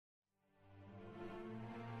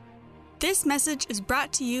This message is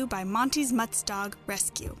brought to you by Monty's Mutt's Dog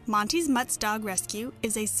Rescue. Monty's Mutt's Dog Rescue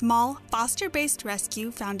is a small, foster-based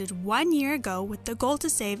rescue founded 1 year ago with the goal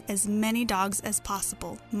to save as many dogs as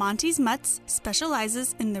possible. Monty's Mutts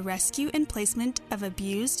specializes in the rescue and placement of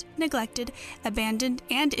abused, neglected, abandoned,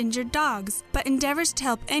 and injured dogs, but endeavors to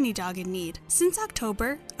help any dog in need. Since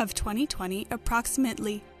October of 2020,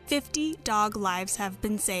 approximately 50 dog lives have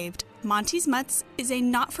been saved. Monty's Mutts is a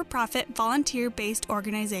not-for-profit, volunteer-based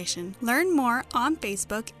organization. Learn more on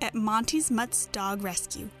Facebook at Monty's Mutts Dog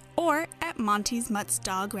Rescue or at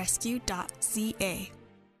montysmuttsdogrescue.ca.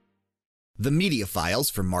 The Media Files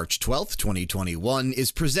for March 12th, 2021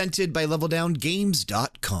 is presented by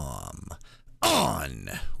LevelDownGames.com. On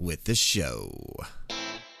with the show.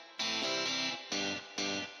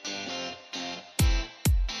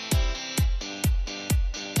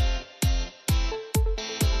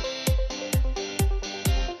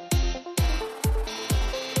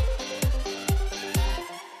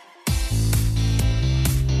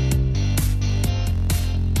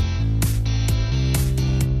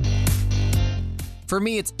 For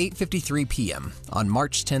me, it's 8:53 p.m. on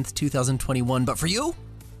March 10th, 2021, but for you,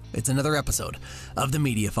 it's another episode of The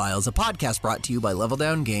Media Files, a podcast brought to you by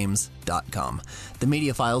LevelDownGames.com. The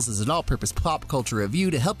Media Files is an all-purpose pop culture review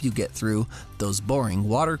to help you get through those boring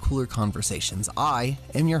water cooler conversations. I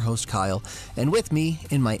am your host, Kyle, and with me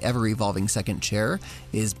in my ever-evolving second chair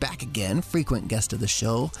is back again, frequent guest of the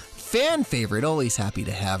show, fan favorite, always happy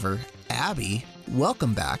to have her, Abby.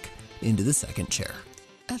 Welcome back into the second chair.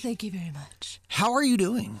 Thank you very much. How are you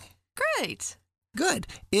doing? Great. Good.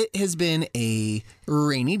 It has been a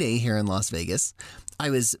rainy day here in Las Vegas.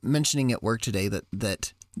 I was mentioning at work today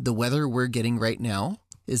that the weather we're getting right now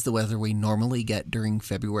is the weather we normally get during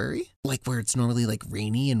February, like where it's normally like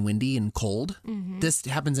rainy and windy and cold. Mm-hmm. This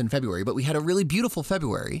happens in February, but we had a really beautiful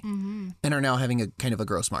February and are now having a kind of a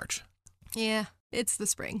gross March. Yeah. It's the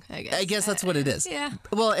spring, I guess. I guess that's what it is. Yeah.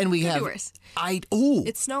 Well, and we could have. Be worse.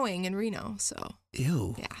 It's snowing in Reno, so.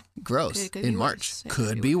 Ew. Yeah. Gross. Could in be March. Worse.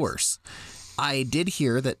 Could be worse. I did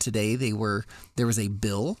hear that today there was a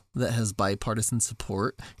bill that has bipartisan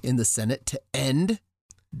support in the Senate to end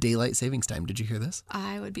daylight savings time. Did you hear this?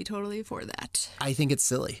 I would be totally for that. I think it's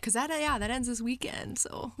silly. Because that ends this weekend,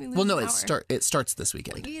 so we lose Well, no, an hour. it starts this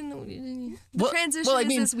weekend. The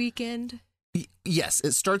transition is this weekend. Yes,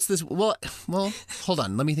 it starts this. Well, hold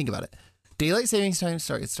on. Let me think about it. Daylight savings time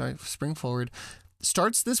starts spring forward.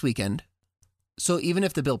 Starts this weekend. So even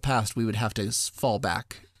if the bill passed, we would have to fall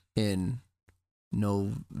back in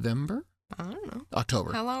November? I don't know.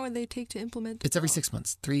 October. How long would they take to implement? It's every 6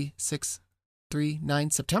 months. 3, 6, 3,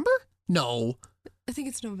 9, September? No. I think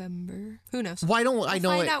it's November. Who knows? Why don't I know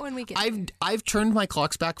find it? Out when we get I've turned my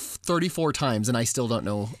clocks back 34 times and I still don't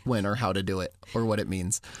know when or how to do it or what it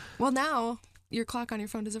means. Well, now your clock on your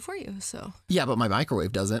phone does it for you, so. Yeah, but my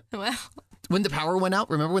microwave doesn't. Well. When the power went out,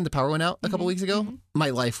 remember when the power went out a couple weeks ago? Mm-hmm. My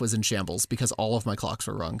life was in shambles because all of my clocks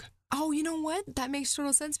were wrong. Oh, you know what? That makes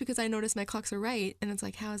total sense because I noticed my clocks are right and it's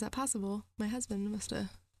like, how is that possible? My husband must have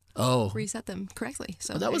reset them correctly.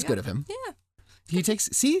 So that was good of him. Yeah. He takes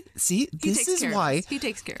this is why he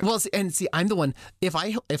takes care of Well, and see, I'm the one. If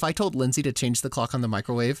I told Lindsay to change the clock on the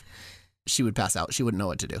microwave, she would pass out. She wouldn't know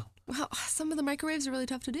what to do. Well, some of the microwaves are really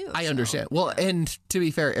tough to do. I understand. Well, yeah. And to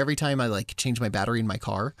be fair, every time I change my battery in my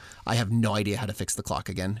car, I have no idea how to fix the clock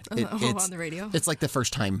again. It's on the radio. It's like the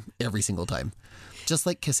first time every single time. Just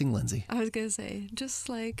like kissing Lindsay. I was going to say, just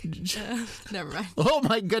like, never mind. Oh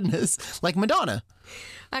my goodness. Like Madonna.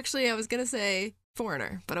 Actually, I was going to say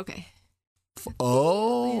Foreigner, but okay.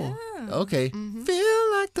 Oh, yeah. Okay. Mm-hmm.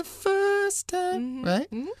 Feel like the first time, right?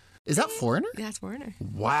 Mm-hmm. Is that Foreigner? That's Foreigner.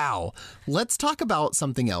 Wow. Let's talk about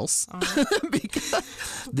something else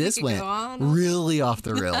because this went really off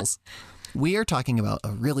the rails. We are talking about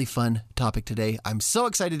a really fun topic today. I'm so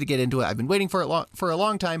excited to get into it. I've been waiting for it for a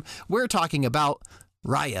long time. We're talking about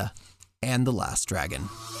Raya and the Last Dragon.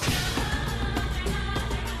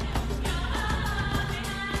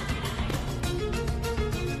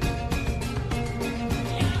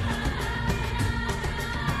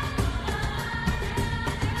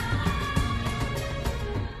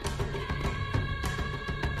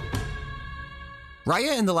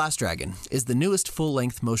 Raya and the Last Dragon is the newest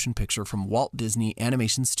full-length motion picture from Walt Disney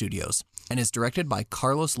Animation Studios and is directed by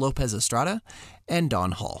Carlos Lopez Estrada and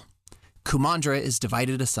Don Hall. Kumandra is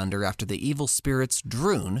divided asunder after the evil spirits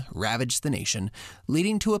Droon ravage the nation,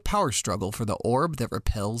 leading to a power struggle for the orb that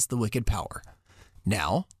repels the wicked power.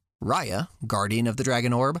 Now, Raya, guardian of the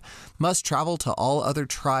dragon orb, must travel to all other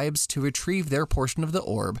tribes to retrieve their portion of the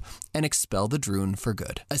orb and expel the Droon for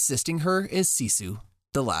good. Assisting her is Sisu,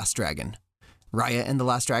 the last dragon. Raya and the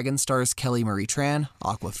Last Dragon stars Kelly Marie Tran,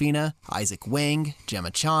 Awkwafina, Isaac Wang,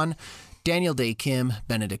 Gemma Chan, Daniel Day Kim,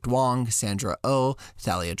 Benedict Wong, Sandra Oh,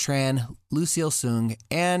 Thalia Tran, Lucille Sung,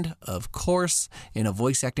 and, of course, in a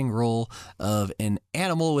voice acting role of an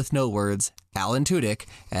animal with no words, Alan Tudyk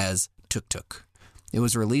as Tuk Tuk. It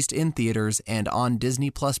was released in theaters and on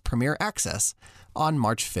Disney Plus Premier Access on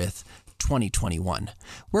March 5th, 2021.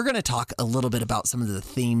 We're going to talk a little bit about some of the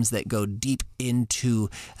themes that go deep into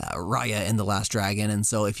Raya and the Last Dragon. And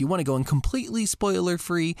so if you want to go in completely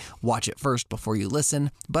spoiler-free, watch it first before you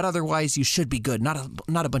listen. But otherwise, you should be good. Not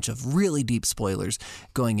a bunch of really deep spoilers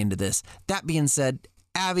going into this. That being said,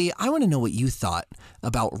 Abby, I want to know what you thought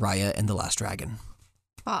about Raya and the Last Dragon.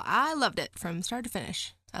 Well, I loved it from start to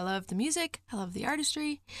finish. I loved the music. I loved the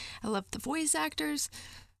artistry. I loved the voice actors.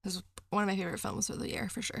 It was one of my favorite films of the year,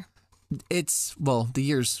 for sure. It's, well, the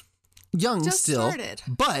year's young Just still. Started.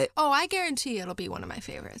 But oh, I guarantee it'll be one of my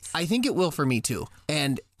favorites. I think it will for me too.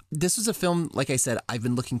 And this was a film, like I said, I've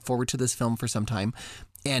been looking forward to this film for some time.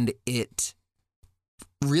 And it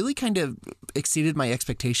really kind of exceeded my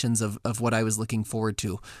expectations of what I was looking forward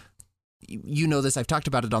to. You know this, I've talked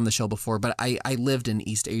about it on the show before, but I lived in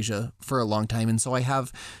East Asia for a long time. And so I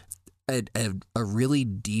have a really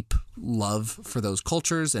deep love for those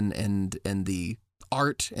cultures and the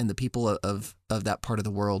art and the people of that part of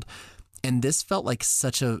the world. And this felt like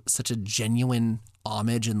such a genuine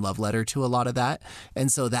homage and love letter to a lot of that.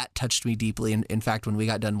 And so that touched me deeply. And in fact, when we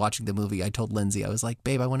got done watching the movie, I told Lindsay, I was like,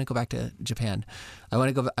 babe, I want to go back to Japan. I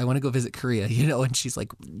want to go visit Korea, you know? And she's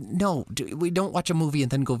like, no, we don't watch a movie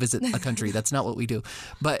and then go visit a country. That's not what we do.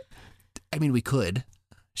 But I mean, we could.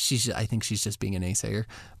 I think she's just being a naysayer.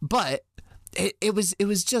 But it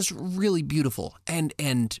was just really beautiful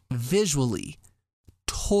and visually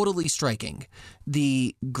totally striking.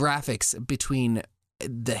 The graphics between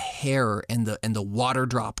the hair and the water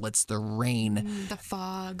droplets, the rain, the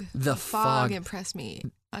fog. The fog impressed me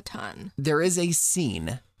a ton. There is a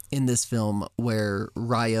scene in this film where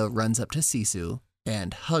Raya runs up to Sisu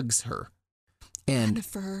and hugs her. And the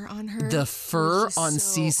fur on her. The fur on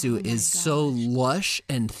Sisu is so lush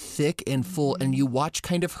and thick and full. And you watch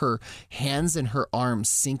kind of her hands and her arms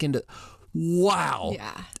sink into. Wow.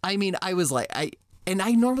 Yeah. I mean, I was like, and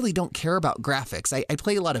I normally don't care about graphics. I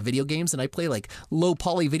play a lot of video games and I play like low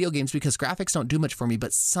poly video games because graphics don't do much for me.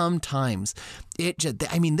 But sometimes they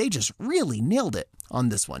just really nailed it on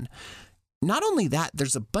this one. Not only that,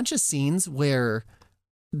 there's a bunch of scenes where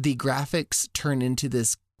the graphics turn into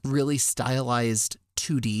this really stylized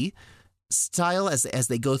 2D style as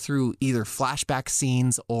they go through either flashback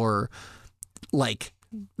scenes or like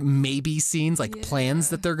maybe scenes, like plans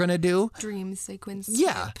that they're going to do. Dream sequence.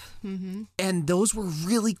 Yeah. Mm-hmm. And those were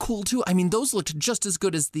really cool too. I mean, those looked just as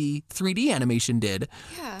good as the 3D animation did.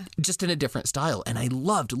 Yeah. Just in a different style. And I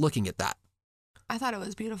loved looking at that. I thought it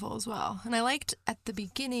was beautiful as well. And I liked at the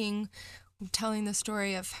beginning telling the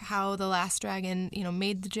story of how the Last Dragon,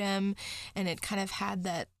 made the gem, and it kind of had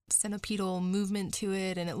that centipedal movement to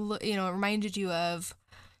it, and it it reminded you of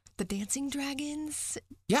the dancing dragons.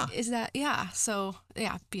 Yeah. Is that, yeah. So,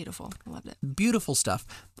 yeah, beautiful. I loved it. Beautiful stuff.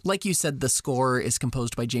 Like you said, the score is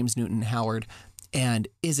composed by James Newton Howard and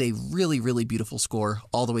is a really, really beautiful score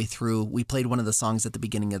all the way through. We played one of the songs at the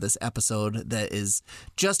beginning of this episode that is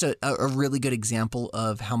just a really good example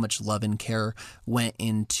of how much love and care went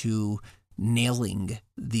into nailing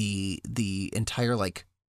the entire, like,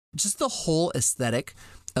 just the whole aesthetic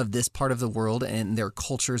of this part of the world and their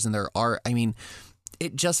cultures and their art. I mean,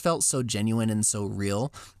 it just felt so genuine and so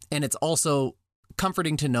real. And it's also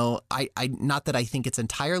comforting to know, I not that I think it's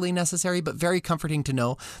entirely necessary, but very comforting to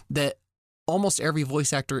know that almost every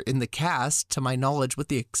voice actor in the cast, to my knowledge, with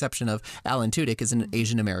the exception of Alan Tudyk, is an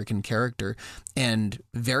Asian American character, and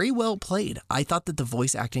very well played. I thought that the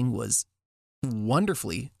voice acting was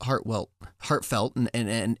wonderfully heartfelt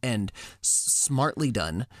and smartly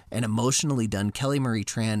done and emotionally done. Kelly Marie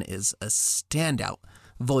Tran is a standout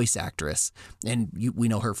voice actress, and we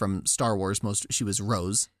know her from Star Wars. She was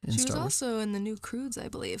Rose in Star Wars. She was also in the New Croods, I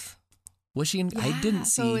believe. Was she in? Yeah, I didn't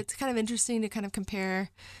see. So it's kind of interesting to kind of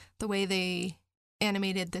compare the way they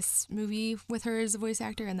animated this movie with her as a voice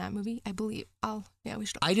actor in that movie. I believe. We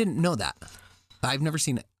should. I didn't know that. I've never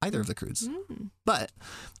seen either of the Croods, but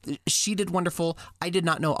she did wonderful. I did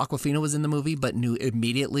not know Awkwafina was in the movie, but knew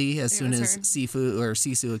immediately as soon as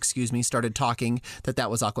Sisu, started talking that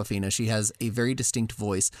was Awkwafina. She has a very distinct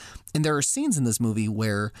voice, and there are scenes in this movie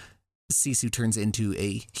where Sisu turns into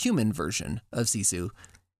a human version of Sisu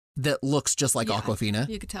that looks just like Awkwafina.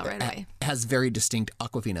 You could tell right away. Has very distinct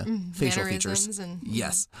Awkwafina facial features. And,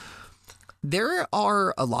 yes. There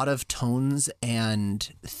are a lot of tones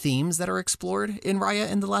and themes that are explored in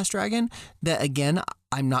Raya and the Last Dragon that, again,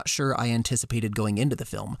 I'm not sure I anticipated going into the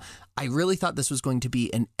film. I really thought this was going to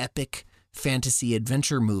be an epic fantasy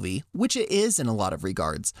adventure movie, which it is in a lot of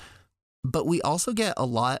regards. But we also get a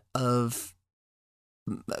lot of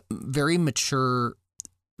very mature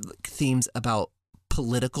themes about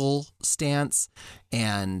political stance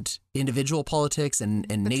and individual politics and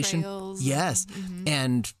nation. Yes. Mm-hmm.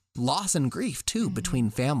 And loss and grief, too, between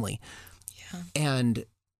family. Yeah. And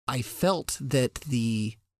I felt that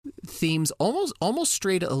the themes almost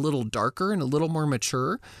strayed a little darker and a little more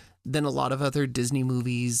mature than a lot of other Disney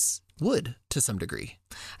movies would to some degree.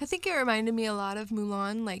 I think it reminded me a lot of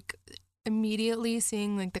Mulan. Like, immediately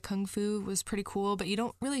seeing like the kung fu was pretty cool, but you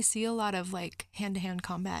don't really see a lot of like hand-to-hand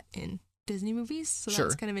combat in Disney movies, so Sure.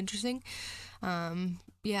 that's kind of interesting.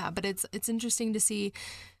 But it's interesting to see,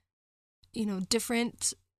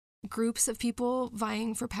 different groups of people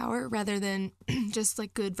vying for power rather than just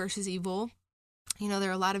like good versus evil. There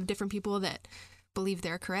are a lot of different people that believe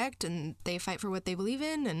they're correct and they fight for what they believe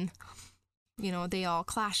in, and they all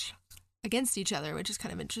clash against each other, which is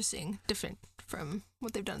kind of interesting, different from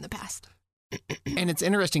what they've done in the past. And it's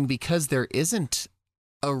interesting because there isn't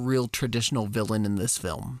a real traditional villain in this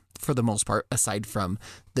film for the most part, aside from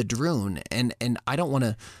the Droon. And I don't want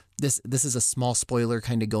to, this is a small spoiler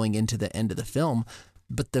kind of going into the end of the film,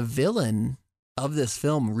 but the villain of this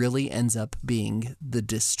film really ends up being the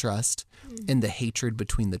distrust and the hatred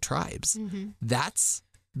between the tribes. Mm-hmm. That's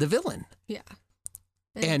the villain. Yeah.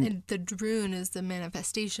 And the Droon is the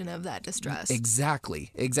manifestation of that distrust.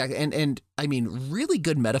 Exactly. And I mean, really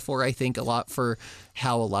good metaphor, I think, a lot for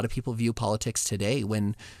how a lot of people view politics today,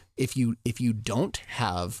 when if you don't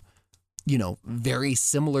have, very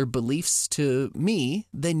similar beliefs to me,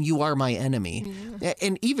 then you are my enemy. Yeah.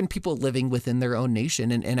 And even people living within their own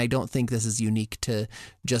nation. And I don't think this is unique to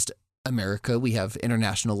just America. We have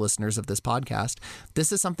international listeners of this podcast.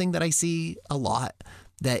 This is something that I see a lot.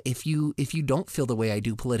 That if you don't feel the way I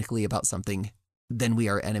do politically about something, then we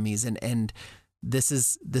are enemies. And this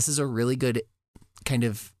is a really good kind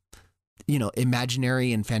of,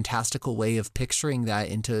 imaginary and fantastical way of picturing that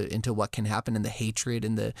into what can happen, and the hatred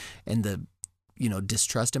and the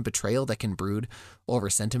distrust and betrayal that can brood over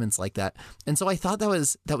sentiments like that. And so I thought that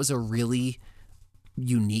was a really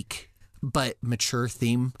unique but mature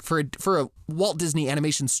theme for a Walt Disney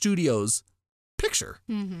Animation Studios picture.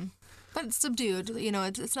 Mm-hmm. But it's subdued.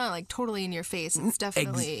 It's not like totally in your face. It's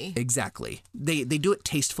definitely exactly. They do it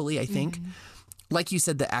tastefully, I think. Mm-hmm. Like you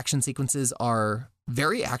said, the action sequences are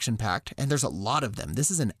very action-packed, and there's a lot of them.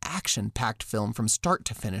 This is an action-packed film from start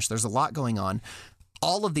to finish. There's a lot going on.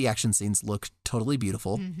 All of the action scenes look totally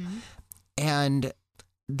beautiful. Mm-hmm. And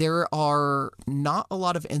there are not a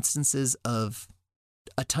lot of instances of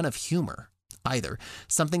a ton of humor either.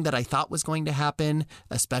 Something that I thought was going to happen,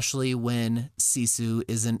 especially when Sisu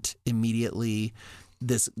isn't immediately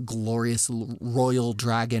this glorious royal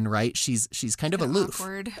dragon, right? She's kind of aloof.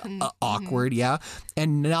 Awkward, yeah.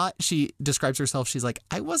 And she describes herself, she's like,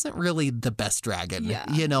 I wasn't really the best dragon. Yeah,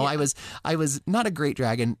 I was not a great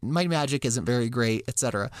dragon. My magic isn't very great,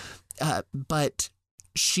 etc. But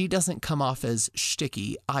she doesn't come off as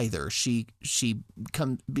shticky either. She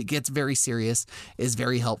gets very serious, is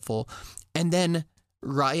very helpful. And then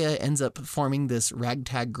Raya ends up forming this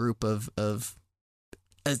ragtag group of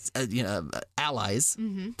allies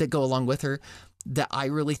that go along with her, that I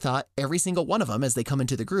really thought every single one of them, as they come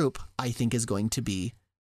into the group, I think is going to be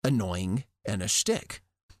annoying and a shtick.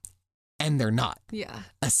 And they're not. Yeah.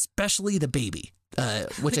 Especially the baby.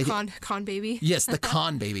 Which Con baby. Yes, the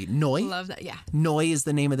Con baby. Noi. Love that, yeah. Noi is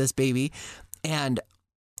the name of this baby. And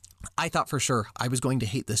I thought for sure I was going to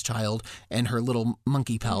hate this child and her little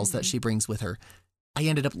monkey pals that she brings with her. I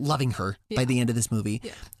ended up loving her by the end of this movie.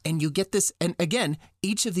 Yeah. And you get this, and again,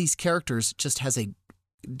 each of these characters just has a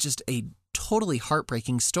totally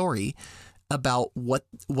heartbreaking story about what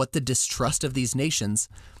the distrust of these nations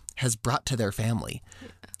has brought to their family. Yeah.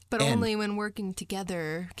 But only when working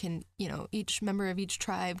together can, each member of each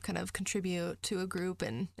tribe kind of contribute to a group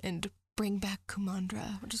and bring back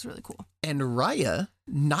Kumandra, which is really cool. And Raya,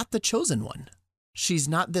 not the chosen one. She's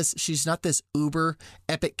not this uber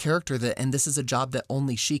epic character and this is a job that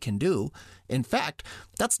only she can do. In fact,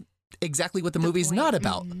 that's exactly what the movie's point. Not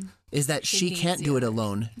about, is that she can't do it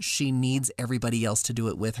alone. She needs everybody else to do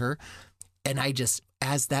it with her. And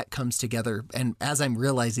as that comes together, and as I'm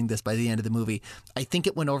realizing this by the end of the movie, I think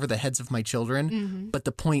it went over the heads of my children, but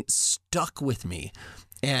the point stuck with me.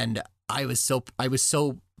 And I was so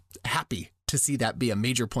happy to see that be a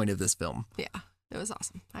major point of this film. Yeah, it was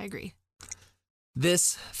awesome. I agree.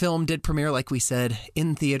 This film did premiere, like we said,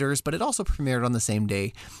 in theaters, but it also premiered on the same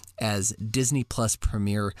day as Disney Plus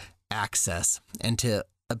Premiere Access. And to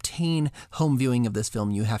obtain home viewing of this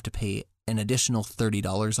film, you have to pay an additional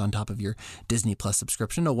 $30 on top of your Disney Plus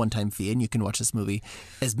subscription, a one-time fee, and you can watch this movie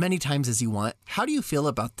as many times as you want. How do you feel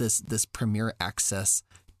about this Premiere Access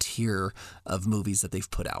tier of movies that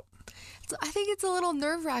they've put out? I think it's a little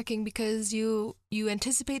nerve-wracking because you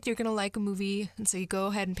anticipate you're going to like a movie, and so you go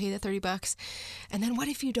ahead and pay the $30. And then what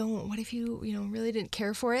if you don't? What if you really didn't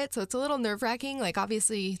care for it? So it's a little nerve-wracking. Like,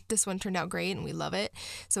 obviously, this one turned out great, and we love it.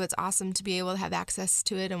 So it's awesome to be able to have access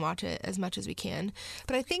to it and watch it as much as we can.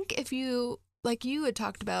 But I think if you, like you had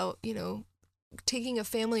talked about, taking a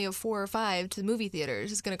family of 4 or 5 to the movie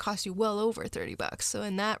theaters is going to cost you well over $30. So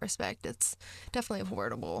in that respect, it's definitely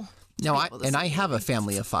affordable. No, I have a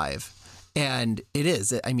family of 5. And it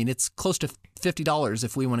is. I mean, it's close to $50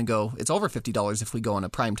 if we want to go. It's over $50 if we go on a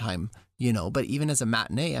prime time, But even as a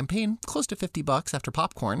matinee, I'm paying close to $50 after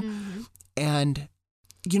popcorn. Mm-hmm. And,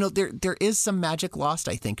 there is some magic lost,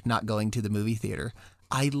 I think, not going to the movie theater.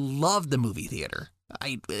 I love the movie theater.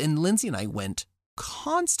 And Lindsay and I went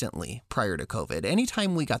constantly prior to COVID.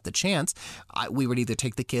 Anytime we got the chance, we would either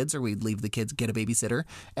take the kids or we'd leave the kids, get a babysitter,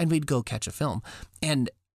 and we'd go catch a film. And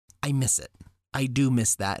I miss it. I do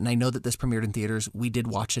miss that. And I know that this premiered in theaters. We did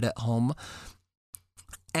watch it at home.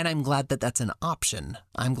 And I'm glad that that's an option.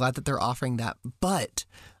 I'm glad that they're offering that. But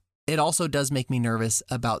it also does make me nervous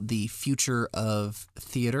about the future of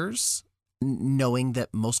theaters, knowing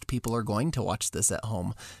that most people are going to watch this at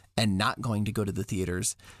home and not going to go to the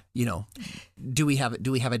theaters. Do we have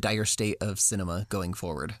a dire state of cinema going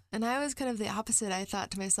forward? And I was kind of the opposite. I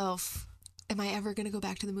thought to myself, am I ever going to go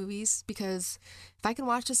back to the movies? Because if I can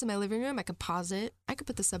watch this in my living room, I can pause it. I could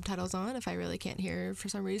put the subtitles on if I really can't hear for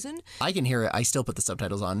some reason. I can hear it. I still put the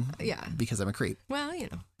subtitles on. Yeah. Because I'm a creep. Well,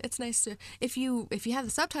 it's nice to if you have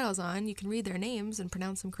the subtitles on, you can read their names and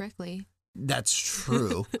pronounce them correctly. That's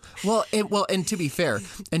true. And to be fair,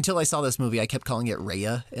 until I saw this movie, I kept calling it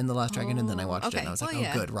Raya in The Last Dragon, and then I watched it and I was like,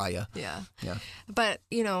 oh, good, Raya. Yeah. Yeah. But,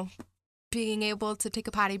 being able to take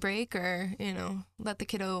a potty break or, let the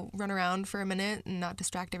kiddo run around for a minute and not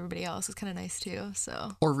distract everybody else is kind of nice too.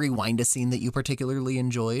 So. Or rewind a scene that you particularly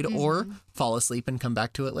enjoyed, mm-hmm. or fall asleep and come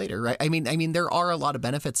back to it later, right? I mean, there are a lot of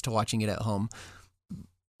benefits to watching it at home,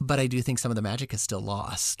 but I do think some of the magic is still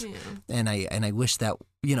lost. Yeah. And I wish that,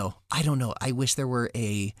 I don't know. I wish there were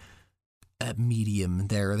a medium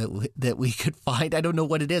there that we could find. I don't know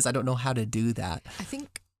what it is. I don't know how to do that. I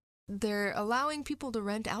think they're allowing people to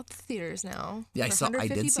rent out the theaters now. Yeah, I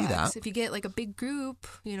did see that. If you get like a big group,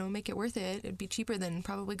 make it worth it. It'd be cheaper than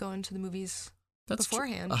probably going to the movies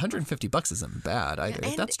beforehand. $150 isn't bad either.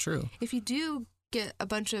 Yeah, that's true. If you do get a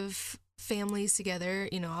bunch of families together,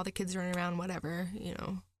 all the kids running around, whatever,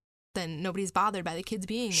 then nobody's bothered by the kids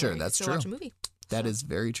being sure, there. That's true. Watch a movie. That is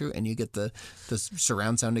very true, and you get the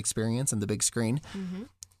surround sound experience and the big screen. Mm-hmm.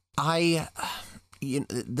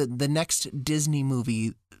 The next Disney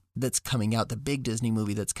movie that's coming out, the big Disney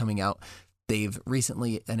movie that's coming out, they've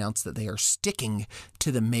recently announced that they are sticking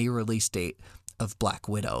to the May release date of Black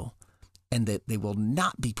Widow, and that they will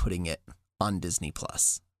not be putting it on Disney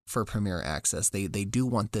Plus for premiere access. They do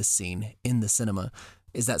want this scene in the cinema.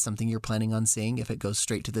 Is that something you're planning on seeing if it goes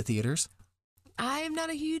straight to the theaters? I'm not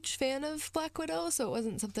a huge fan of Black Widow, so it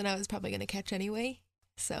wasn't something I was probably going to catch anyway.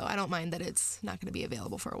 So I don't mind that it's not going to be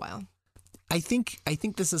available for a while. I think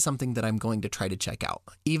this is something that I'm going to try to check out.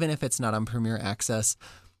 Even if it's not on premiere access,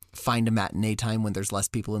 find a matinee time when there's less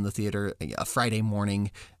people in the theater, a Friday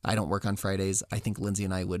morning. I don't work on Fridays. I think Lindsay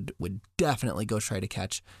and I would definitely go try to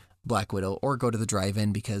catch Black Widow or go to the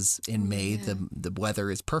drive-in because in May the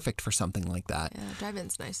weather is perfect for something like that. Yeah,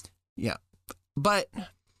 drive-in's nice. Yeah. But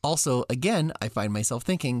also, again, I find myself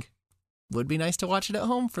thinking, would be nice to watch it at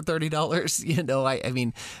home for $30. I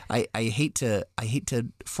mean, I hate to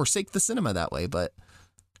forsake the cinema that way, but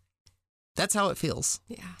that's how it feels.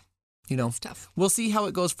 Yeah. It's tough. We'll see how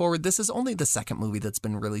it goes forward. This is only the second movie that's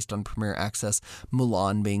been released on Premiere Access,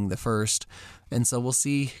 Mulan being the first. And so we'll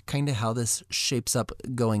see kind of how this shapes up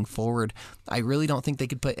going forward. I really don't think they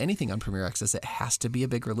could put anything on Premiere Access. It has to be a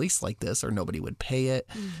big release like this or nobody would pay it.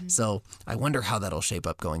 Mm-hmm. So I wonder how that'll shape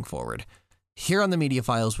up going forward. Here on the Media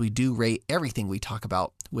Files, we do rate everything we talk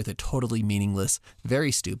about with a totally meaningless,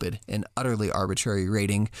 very stupid, and utterly arbitrary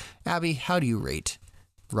rating. Abby, how do you rate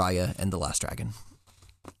Raya and the Last Dragon?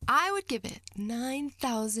 I would give it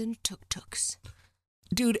 9,000 tuk-tuks.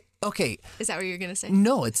 Dude, okay. Is that what you're going to say?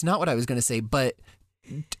 No, it's not what I was going to say, but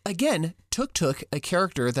again, took a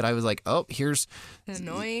character that I was like, oh, here's An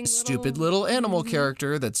annoying stupid little animal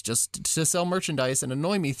character that's just to sell merchandise and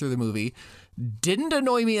annoy me through the movie. Didn't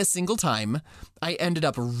annoy me a single time. I ended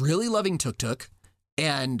up really loving Tuk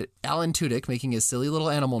and Alan Tudyk making his silly little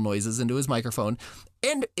animal noises into his microphone.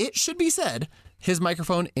 And it should be said, his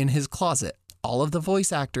microphone in his closet. All of the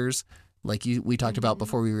voice actors, like we talked about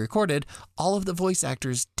before we recorded, all of the voice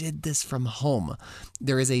actors did this from home.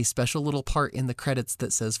 There is a special little part in the credits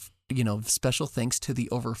that says, special thanks to the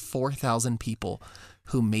over 4,000 people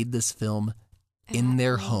who made this film in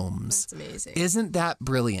their homes. That's amazing. Isn't that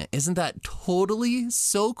brilliant? Isn't that totally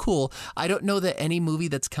so cool? I don't know that any movie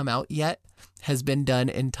that's come out yet has been done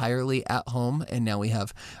entirely at home. And now we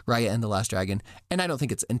have Raya and the Last Dragon. And I don't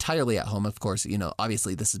think it's entirely at home. Of course,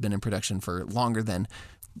 obviously this has been in production for longer than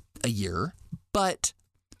a year, but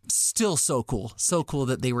still so cool. So cool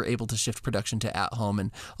that they were able to shift production to at home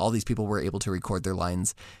and all these people were able to record their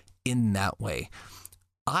lines in that way.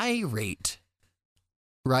 I rate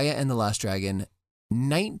Raya and the Last Dragon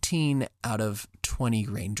 19 out of 20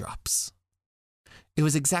 raindrops. It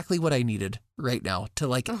was exactly what I needed right now to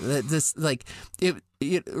this,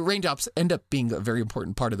 raindrops end up being a very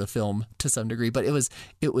important part of the film to some degree, but it was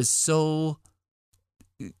so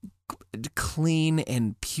clean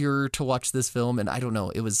and pure to watch this film. And I don't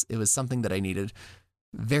know, it was something that I needed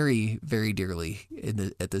very, very dearly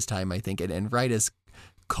at this time, I think. And right as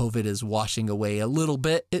COVID is washing away a little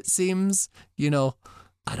bit, it seems, I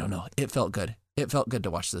don't know. It felt good. It felt good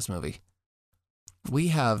to watch this movie. We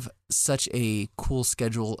have such a cool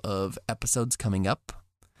schedule of episodes coming up.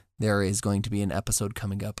 There is going to be an episode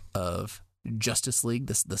coming up of Justice League,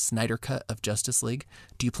 the Snyder Cut of Justice League.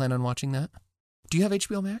 Do you plan on watching that? Do you have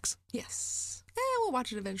HBO Max? Yes. We'll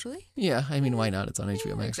watch it eventually. Yeah, I mean, why not? It's on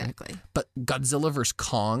HBO Max, exactly. Right? But Godzilla vs.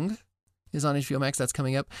 Kong is on HBO Max. That's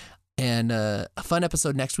coming up. And a fun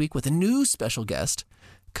episode next week with a new special guest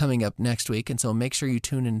coming up next week. And so make sure you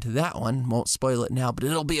tune into that one. Won't spoil it now, but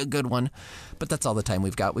it'll be a good one. But that's all the time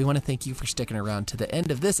we've got. We want to thank you for sticking around to the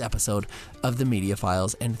end of this episode of the Media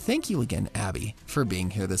Files. And thank you again, Abby, for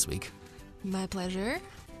being here this week. My pleasure.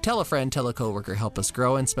 Tell a friend, tell a coworker, help us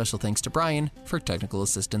grow, and special thanks to Brian for technical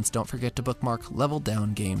assistance. Don't forget to bookmark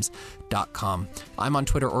leveldowngames.com. I'm on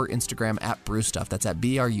Twitter or Instagram at Brewstuff. That's at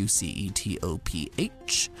BRUCETOPH.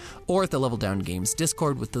 Or at the Level Down Games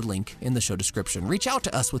Discord with the link in the show description. Reach out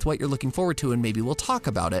to us with what you're looking forward to, and maybe we'll talk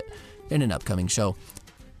about it in an upcoming show.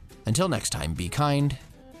 Until next time, be kind,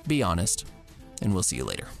 be honest, and we'll see you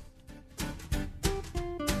later.